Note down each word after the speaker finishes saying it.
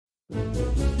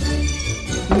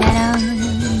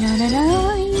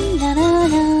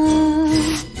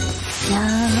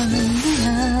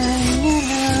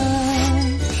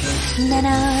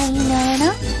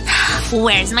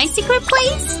Where's my secret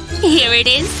place? Here it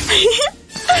is.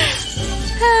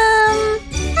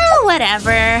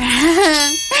 Whatever.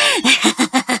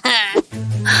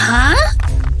 Huh?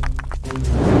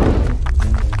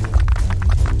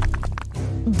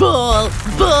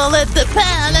 Ball at the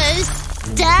palace.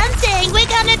 Dancing! We're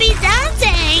gonna be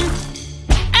dancing!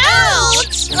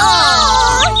 Ouch!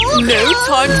 Oh! No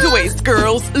time to waste,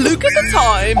 girls. Look at the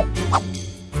time.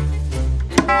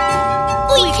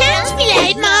 We can't be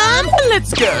late, Mom.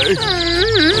 Let's go.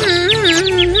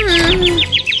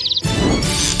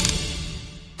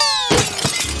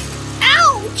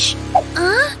 Ouch!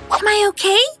 Am I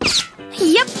okay?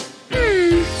 Yep.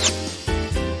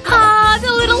 Ah,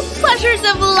 the little pleasures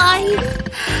of life.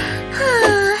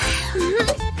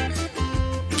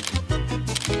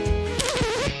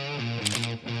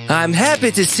 I'm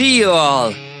happy to see you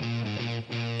all.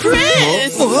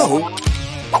 Prince! Whoa.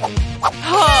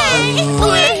 Hi,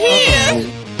 we're here.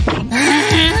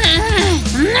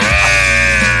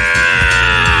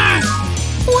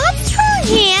 What's wrong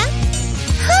here?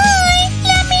 Hi,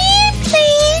 let me in,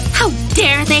 please. How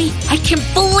dare they? I can't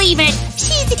believe it.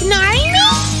 She's ignoring me?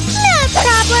 No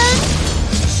problem.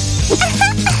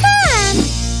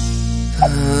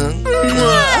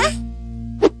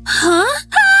 Huh?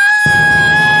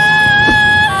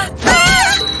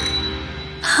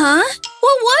 Huh?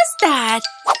 What was that?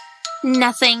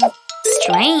 Nothing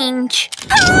strange.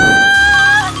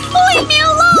 Leave me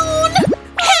alone!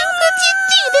 How could you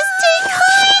do this to a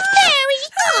kind fairy?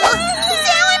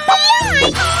 So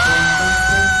impolite!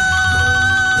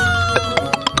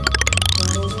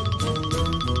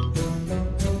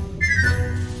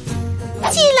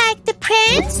 Do you like the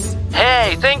prince?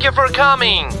 Hey, thank you for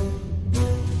coming.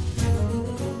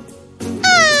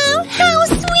 Oh, how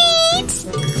sweet!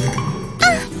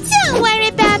 Don't worry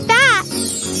about that.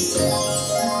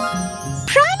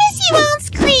 Promise you won't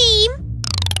scream.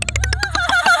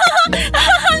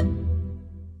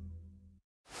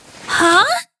 Huh?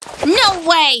 No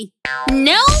way!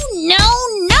 No, no,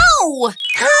 no!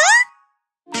 Huh?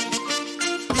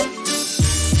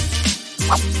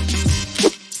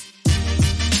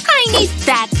 I need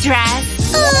that dress.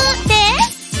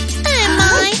 This? Oh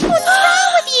my, what's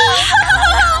wrong with you?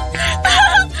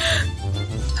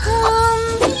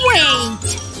 Wait.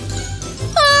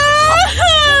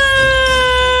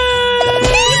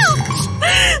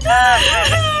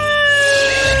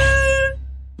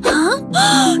 Huh?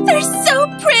 They're so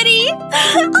pretty.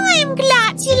 I'm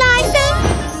glad you like them.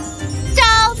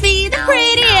 I'll be the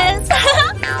prettiest.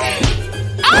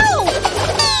 Ow!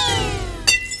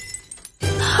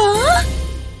 Huh?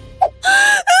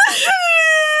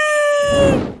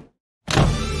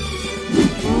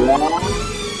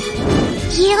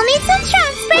 You'll need some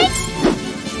transcripts.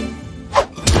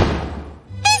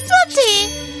 This will do.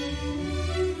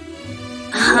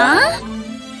 Huh?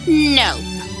 No.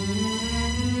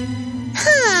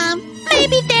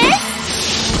 Maybe this?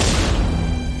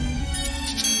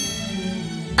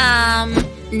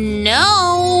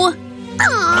 No.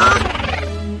 Aww.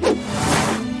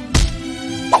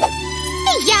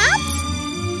 Yup.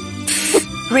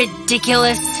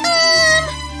 Ridiculous.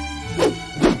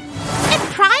 A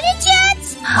private jet?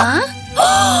 Huh?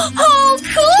 Oh,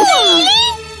 cool!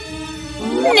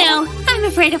 No, I'm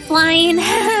afraid of flying.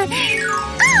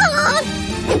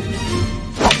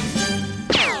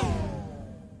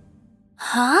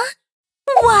 Huh?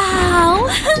 Wow!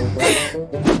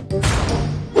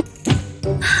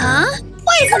 Huh?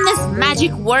 Why isn't this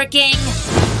magic working?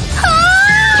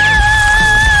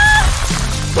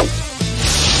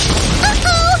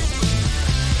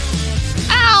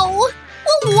 Ow!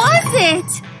 What was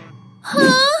it?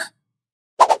 Huh?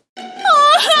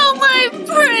 Oh, my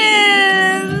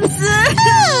prince!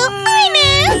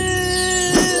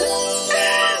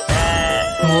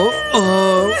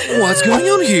 What's going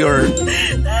on here?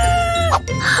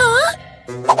 Huh?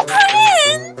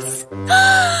 Prince!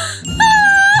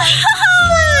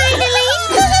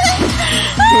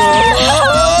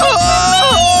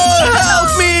 Help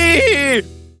me!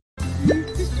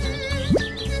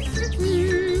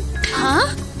 Huh?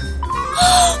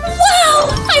 Wow!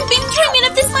 I've been dreaming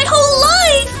of this my whole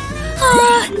life!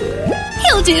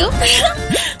 He'll do.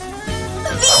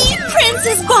 The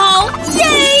Princess Ball!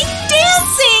 Yay!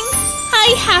 Dancing!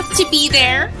 I have to be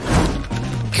there.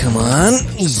 Come on.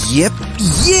 Yep.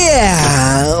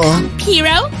 Yeah.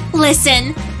 Piero,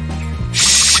 listen.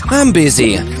 Shh. I'm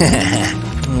busy. How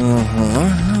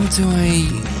do I...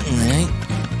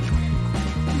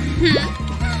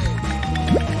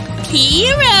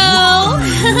 Hero!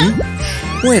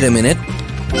 Wait a minute.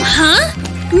 Huh?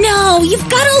 No, you've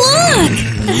got to look!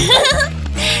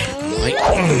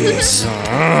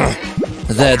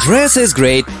 The dress is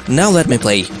great. Now let me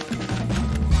play.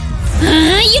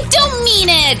 You don't mean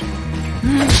it!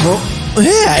 Oh,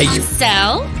 hey!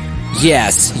 So?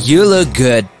 Yes, you look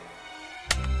good.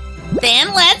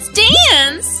 Then let's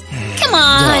dance! Come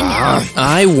on!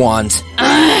 I want.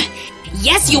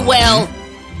 Yes, you will!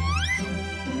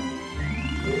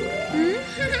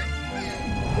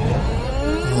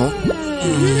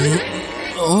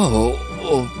 Oh.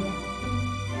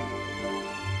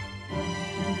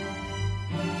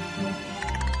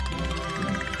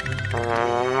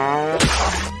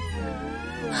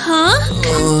 Huh?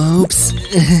 Oops.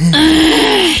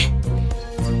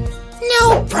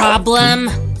 No problem.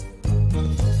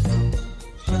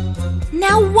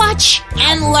 Now watch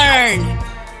and learn.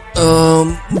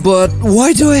 But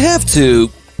why do I have to?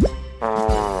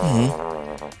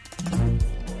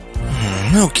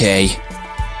 Okay.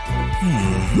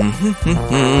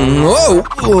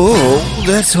 Oh,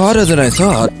 that's harder than I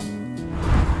thought.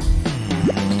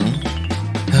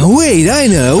 Wait, I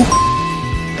know.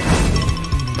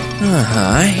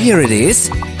 Here it is.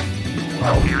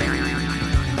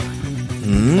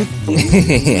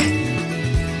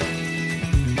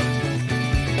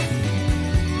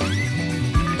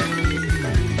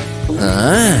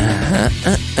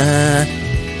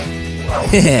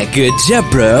 Good job,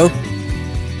 bro.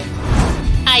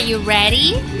 Are you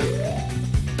ready?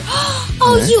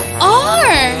 Oh, you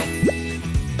are!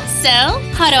 So,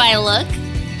 how do I look?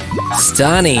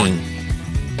 Stunning.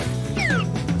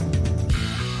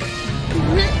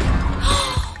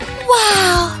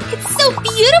 Wow, it's so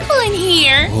beautiful in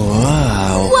here!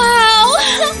 Wow. Wow!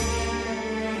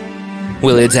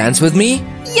 Will you dance with me?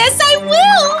 Yes, I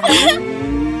will!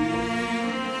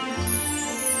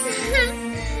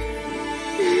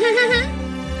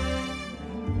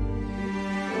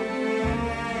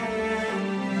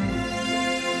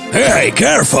 Hey,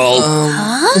 careful!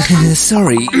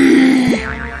 Sorry.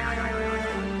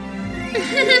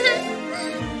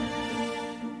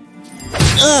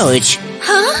 Ouch.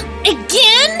 Huh?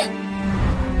 Again?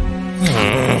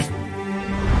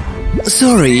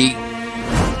 Sorry.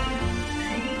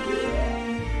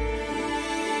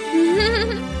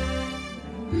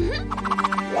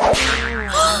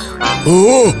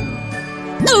 Oh!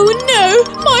 Oh no,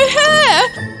 my hair!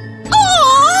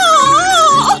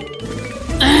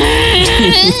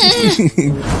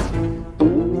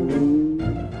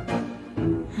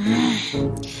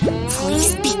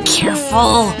 Please be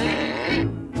careful.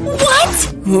 What?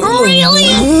 Really?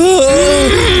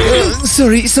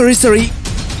 Sorry.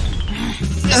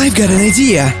 I've got an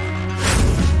idea.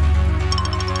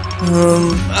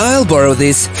 I'll borrow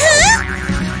this. Huh?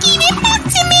 Give it back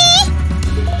to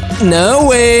me! No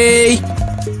way!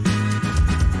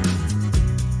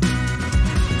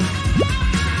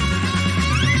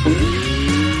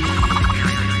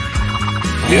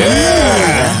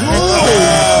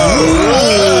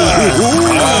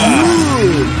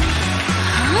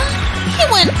 He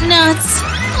went nuts.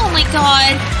 Oh my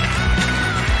god.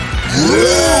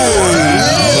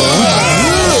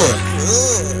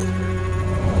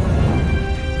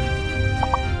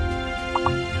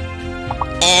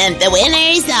 And the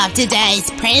winners of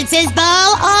today's Princess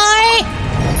Ball are...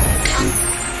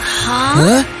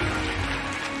 Huh?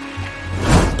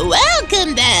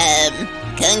 Welcome them!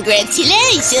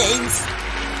 Congratulations!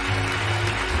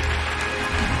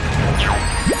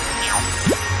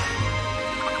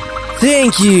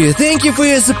 Thank you for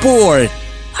your support.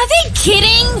 Are they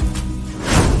kidding?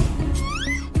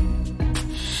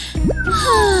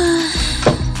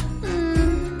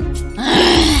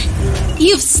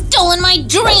 You've stolen my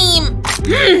dream!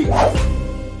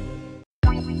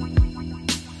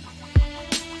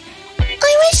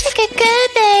 I wish I could go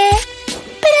there,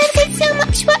 but I've got so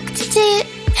much work to do.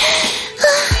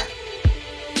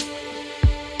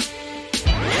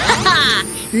 Haha!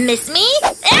 Miss me?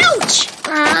 Ouch!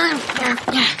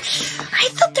 I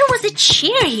thought there was a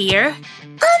chair here.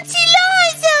 Auntie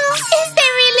Liza! Is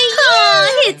there really you?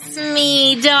 Oh, it's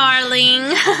me,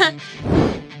 darling.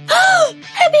 Oh,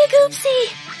 a big oopsie!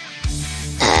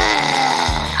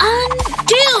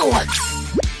 Undo!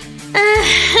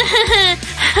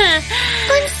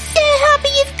 I'm so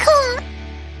happy you've come.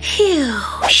 Phew,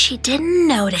 she didn't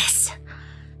notice.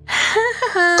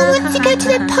 I want to go to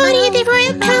the party at the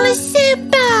Royal Palace so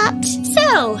bad.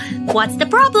 So, what's the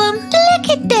problem? Look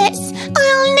at this.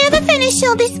 I'll never finish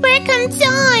all this work on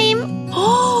time.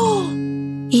 Oh,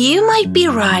 you might be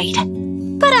right,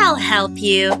 but I'll help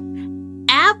you.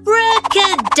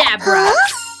 Abracadabra.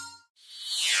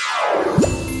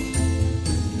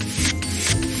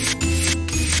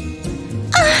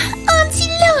 Auntie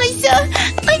Liza,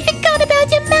 I forgot about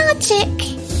your magic.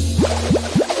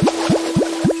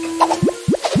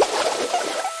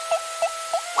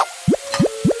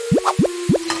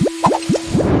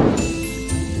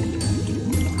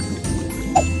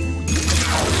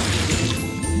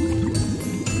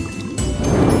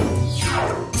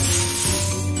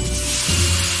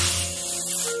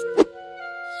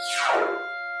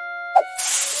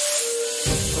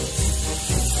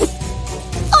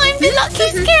 The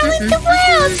luckiest girl in the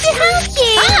world to help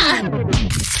you!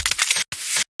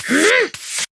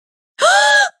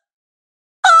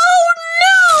 Oh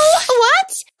no! What?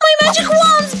 My magic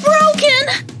wand's broken!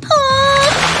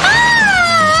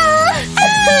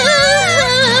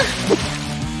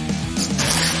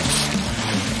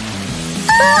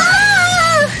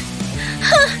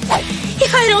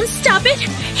 If I don't stop it,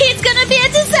 it's gonna be a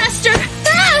disaster!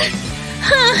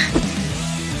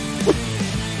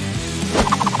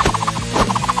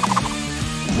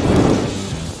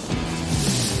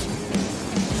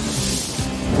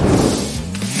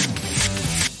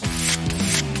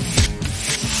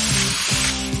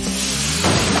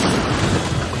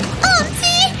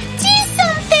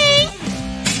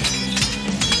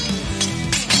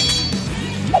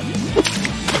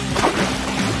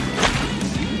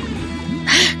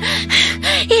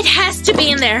 It has to be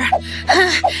in there.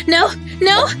 No.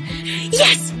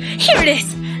 Yes, here it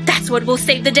is. That's what will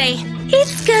save the day.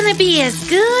 It's gonna be as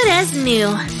good as new.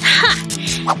 Ha!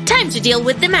 Time to deal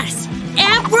with the mess.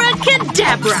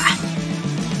 Abracadabra.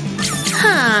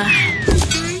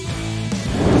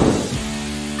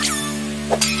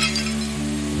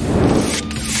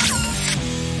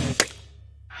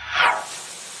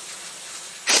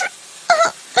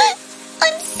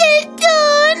 I'm so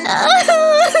done.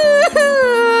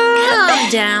 Calm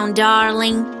down,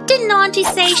 darling. Didn't Auntie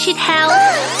say she'd help?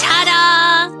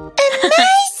 Ta-da!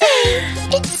 Amazing!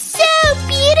 It's so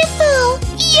beautiful.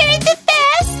 You're the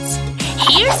best.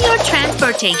 Here's your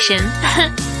transportation.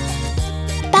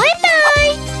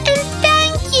 Bye-bye, and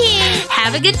thank you.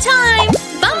 Have a good time.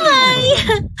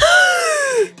 Bye.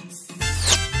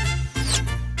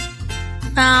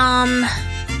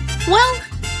 Well,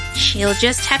 she'll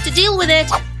just have to deal with it.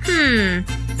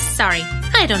 Sorry,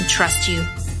 I don't trust you.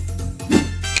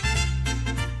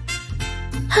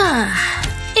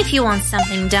 If you want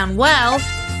something done well,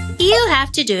 you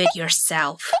have to do it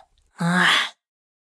yourself.